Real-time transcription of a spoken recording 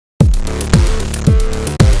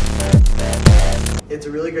It's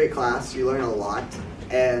a really great class. You learn a lot,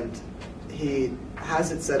 and he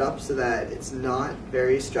has it set up so that it's not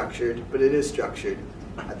very structured, but it is structured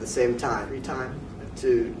at the same time. Free time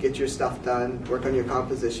to get your stuff done, work on your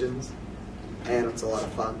compositions, and it's a lot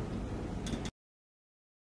of fun.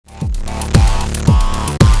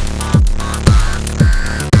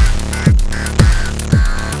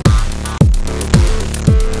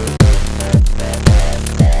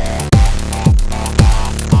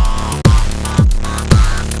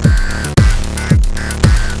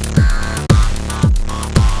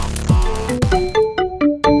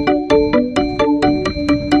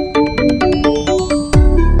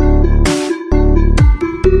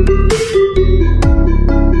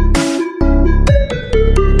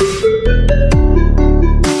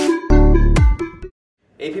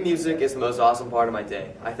 AP Music is the most awesome part of my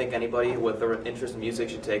day. I think anybody with an interest in music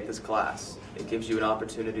should take this class. It gives you an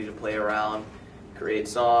opportunity to play around, create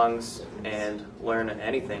songs, and learn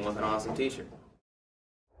anything with an awesome teacher.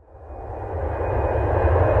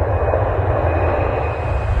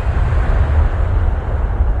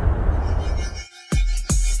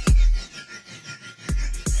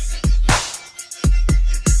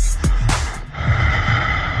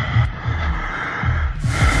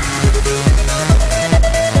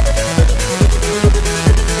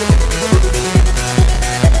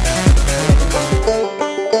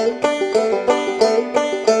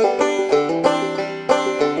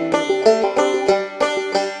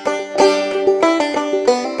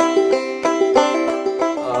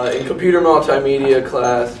 In computer multimedia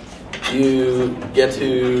class, you get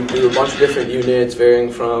to do a bunch of different units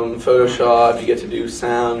varying from Photoshop. You get to do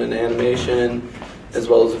sound and animation as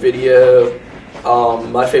well as video.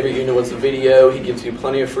 My favorite unit was the video. He gives you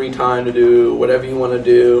plenty of free time to do whatever you want to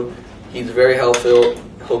do. He's very helpful.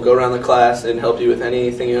 He'll go around the class and help you with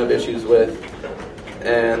anything you have issues with.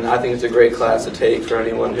 And I think it's a great class to take for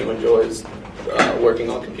anyone who enjoys working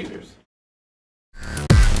on computers.